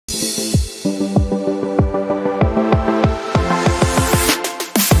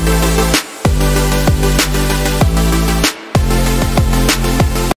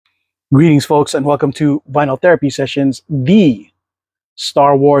Greetings, folks, and welcome to Vinyl Therapy Sessions, the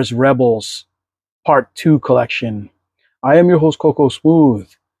Star Wars Rebels Part 2 collection. I am your host, Coco Smooth.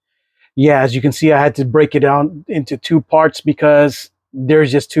 Yeah, as you can see, I had to break it down into two parts because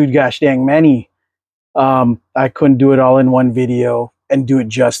there's just too gosh dang many. I couldn't do it all in one video and do it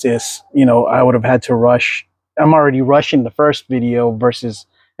justice. You know, I would have had to rush. I'm already rushing the first video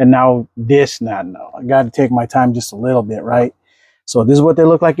and now this. No, I got to take my time just a little bit, right? So this is what they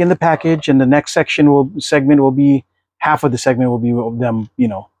look like in the package, and the next segment will be half of the segment will be them,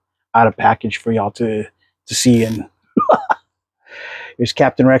 out of package for y'all to see. And here's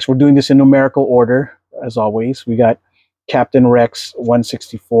Captain Rex. We're doing this in numerical order as always. We got Captain Rex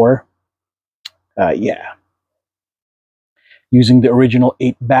 164. Yeah, using the original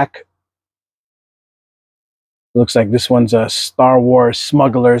 8-back. Looks like this one's a Star Wars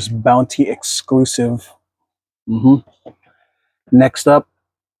Smuggler's Bounty exclusive. Next up,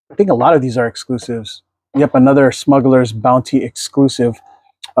 I think a lot of these are exclusives. Yep, another Smuggler's Bounty exclusive,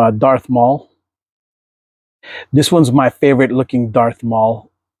 Darth Maul. This one's my favorite looking Darth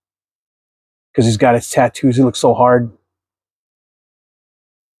Maul because he's got his tattoos. He looks so hard,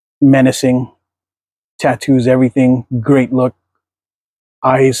 menacing, tattoos, everything. Great look,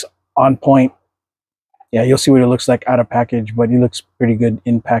 eyes on point. Yeah, you'll see what it looks like out of package, but he looks pretty good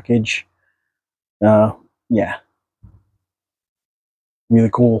in package. Yeah. Really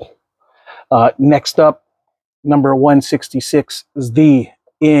cool. Next up, number 166 is the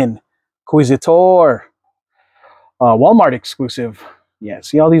Inquisitor. Walmart exclusive. Yeah,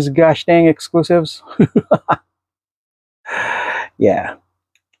 see all these gosh dang exclusives? Yeah.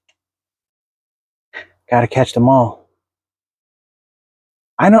 Gotta catch them all.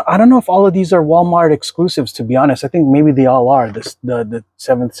 I don't know if all of these are Walmart exclusives, to be honest. I think maybe they all are. The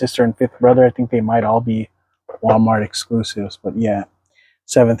seventh sister and fifth brother, I think they might all be Walmart exclusives, but yeah.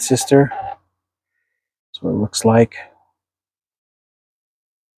 Seventh sister. That's what it looks like.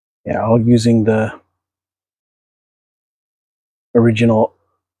 Yeah, all using the original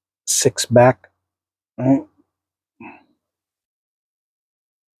 6-back. Right?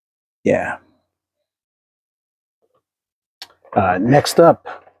 Yeah. Next up,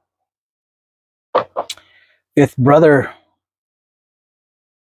 fifth brother.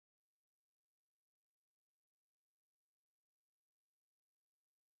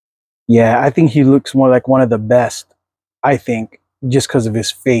 Yeah, I think he looks more like one of the best. I think just because of his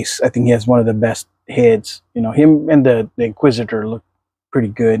face, I think he has one of the best heads. You know, him and the Inquisitor look pretty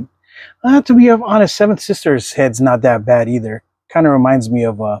good. To be honest, Seventh Sister's head's not that bad either. Kind of reminds me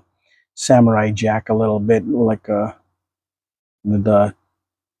of Samurai Jack a little bit, like the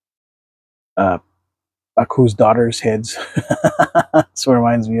Aku's daughter's heads. That's what it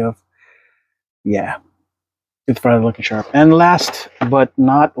reminds me of. Yeah. Fifth brother looking sharp. And last but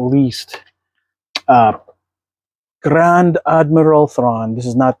not least, Grand Admiral Thrawn. This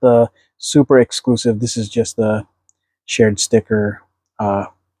is not the super exclusive. This is just the shared sticker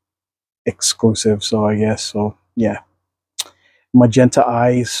exclusive. So I guess so. Yeah, magenta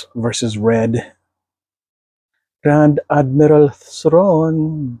eyes versus red. Grand Admiral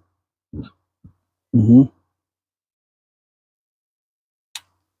Thrawn.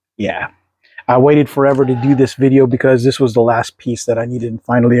 Yeah, I waited forever to do this video because this was the last piece that I needed and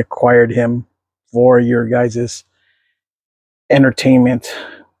finally acquired him for your guys's entertainment,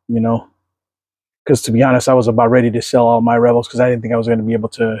 because to be honest, I was about ready to sell all my Rebels because I didn't think I was going to be able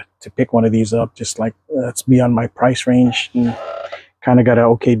to pick one of these up. Just like that's beyond my price range, and kind of got an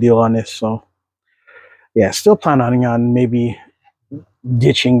okay deal on this. So yeah, still planning on maybe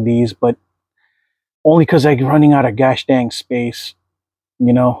ditching these, but only because I'm running out of gosh dang space,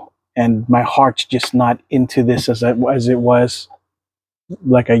 and my heart's just not into this as it was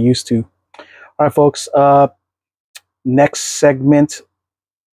like I used to. All right, folks. Next segment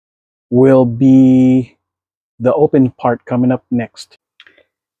will be the open part coming up next.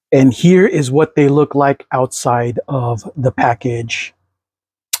 And here is what they look like outside of the package.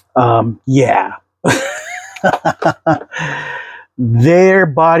 Yeah. Their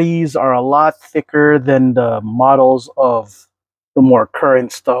bodies are a lot thicker than the models of the more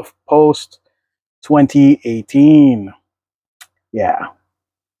current stuff post 2018. Yeah.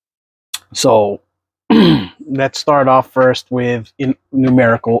 So let's start off first with in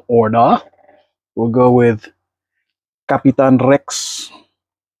numerical order. We'll go with Capitan Rex.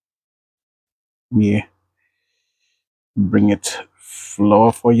 Let me bring it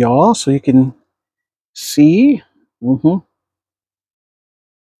flow for y'all so you can see.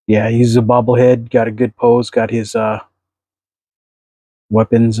 Yeah, he's a bobblehead, got a good pose, got his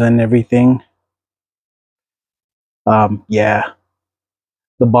weapons and everything. Yeah,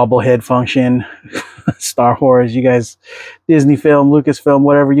 the bobblehead function. Star Wars, you guys, Disney film, Lucasfilm,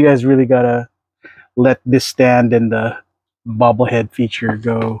 whatever, you guys really gotta let this stand and the bobblehead feature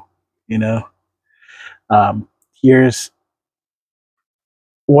go, you know. Here's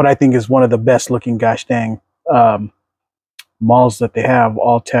what I think is one of the best looking gosh dang malls that they have,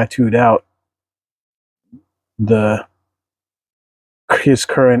 all tattooed out. The his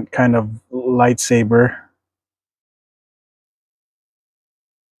current kind of lightsaber,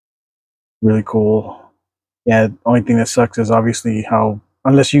 really cool. Yeah, the only thing that sucks is obviously how,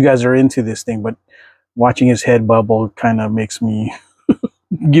 unless you guys are into this thing, but watching his head bubble kind of makes me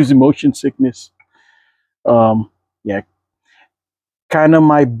gives motion sickness. Yeah, kind of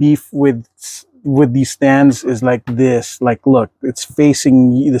my beef with these stands is like this. Like, look, it's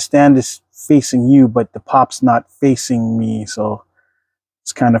facing you. The stand is facing you, but the pop's not facing me, so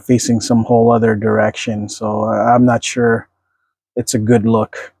it's kind of facing some whole other direction. So I'm not sure it's a good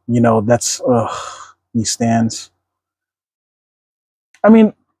look. You know, that's these stands. I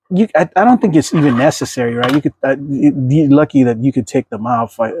mean, I don't think it's even necessary, right? You could be lucky that you could take them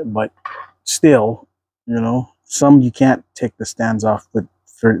off, but still, you know, some you can't take the stands off. But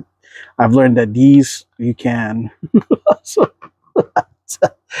for I've learned that these you can. So,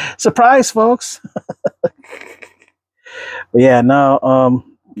 surprise, folks! But yeah, no,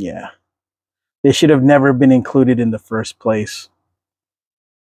 yeah, they should have never been included in the first place.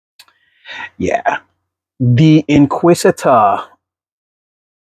 Yeah, the Inquisitor.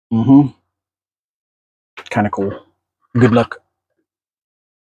 Mm-hmm. Kind of cool. Good luck.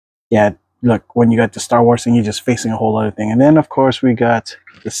 Yeah, look, when you got the Star Wars thing, you're just facing a whole other thing. And then, of course, we got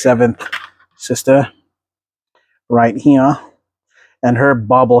the seventh sister right here. And her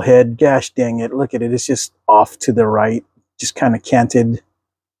bobblehead, gosh dang it, look at it. It's just off to the right, just kind of canted.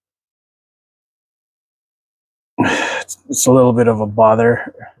 It's a little bit of a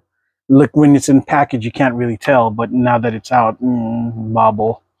bother. Look, when it's in package, you can't really tell. But now that it's out,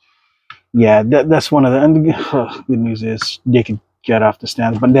 bobble. Yeah, that's one of the, and the good news is they can get off the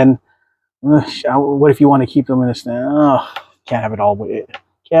stand. But then, what if you want to keep them in the stand? Oh, can't have it all.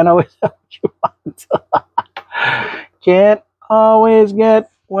 Can't always have what you want. Can't always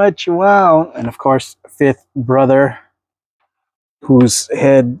get what you want. And of course, fifth brother, whose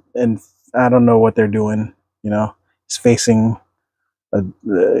head, and I don't know what they're doing. You know, he's facing,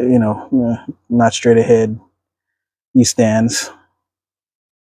 you know, not straight ahead. He stands.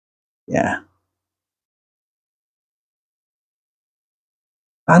 Yeah.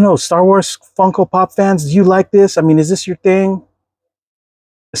 I don't know, Star Wars Funko Pop fans, do you like this? I mean, is this your thing?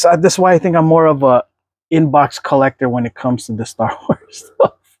 So that's why I think I'm more of a inbox collector when it comes to the Star Wars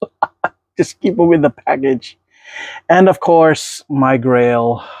stuff. Just keep them in the package. And of course, my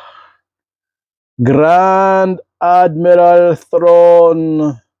grail, Grand Admiral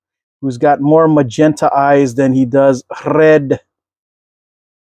Thrawn, who's got more magenta eyes than he does red.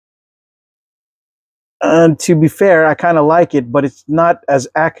 And to be fair, I kind of like it, but it's not as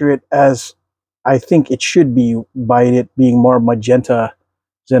accurate as I think it should be by it being more magenta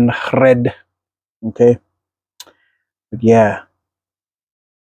than red. Okay. But yeah,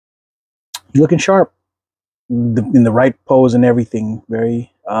 he's looking sharp in the right pose and everything.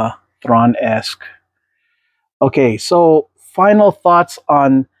 Very Thrawn-esque. Okay, so final thoughts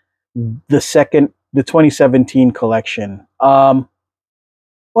on the 2017 collection.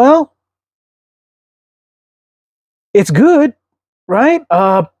 Well, it's good, right?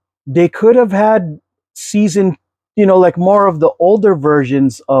 They could have had season, you know, like more of the older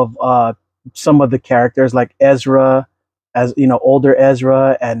versions of some of the characters, like Ezra, as you know, older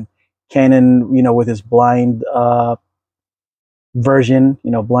Ezra, and Kanan, you know, with his blind version,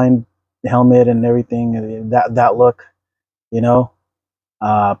 you know, blind helmet and everything, that look, you know.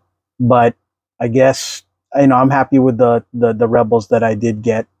 But I guess, you know, I'm happy with the Rebels that I did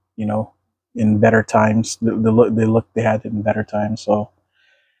get, you know, in better times. The look they had in better times. So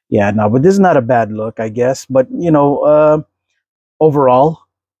yeah, no, but this is not a bad look, I guess. But you know, overall,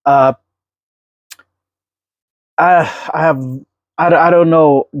 uh, I have I don't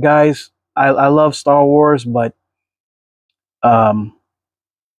know, guys. I love Star Wars, but um,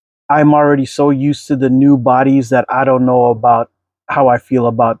 I'm already so used to the new bodies that I don't know about how I feel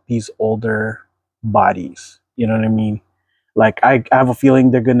about these older bodies. You know what I mean? Like I have a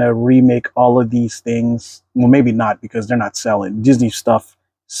feeling they're gonna remake all of these things. Well, maybe not because they're not selling. Disney stuff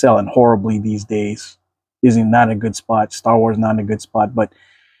selling horribly these days. Disney not in a good spot. Star Wars not in a good spot. But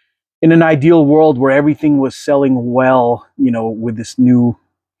in an ideal world where everything was selling well, you know, with this new,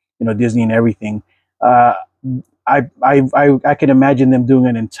 you know, Disney and everything, uh, I can imagine them doing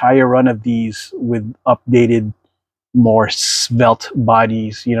an entire run of these with updated more svelte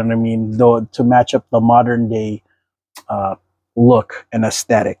bodies, you know what I mean, though, to match up the modern day look and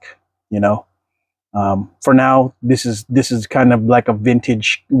aesthetic, you know. For now, this is kind of like a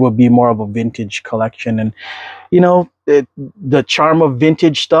vintage, will be more of a vintage collection. And you know, the charm of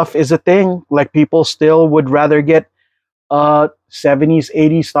vintage stuff is a thing. Like, people still would rather get 70s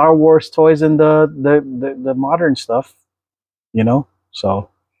 80s Star Wars toys than the modern stuff, you know. So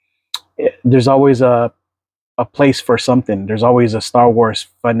there's always a place for something. There's always a Star Wars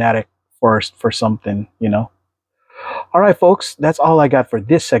fanatic for something, you know. All right, folks, that's all I got for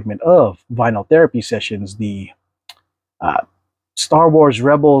this segment of Vinyl Therapy Sessions, the uh, Star Wars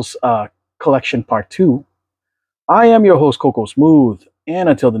Rebels Collection Part 2. I am your host, Coco Smooth, and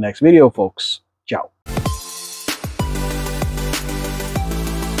until the next video, folks, ciao.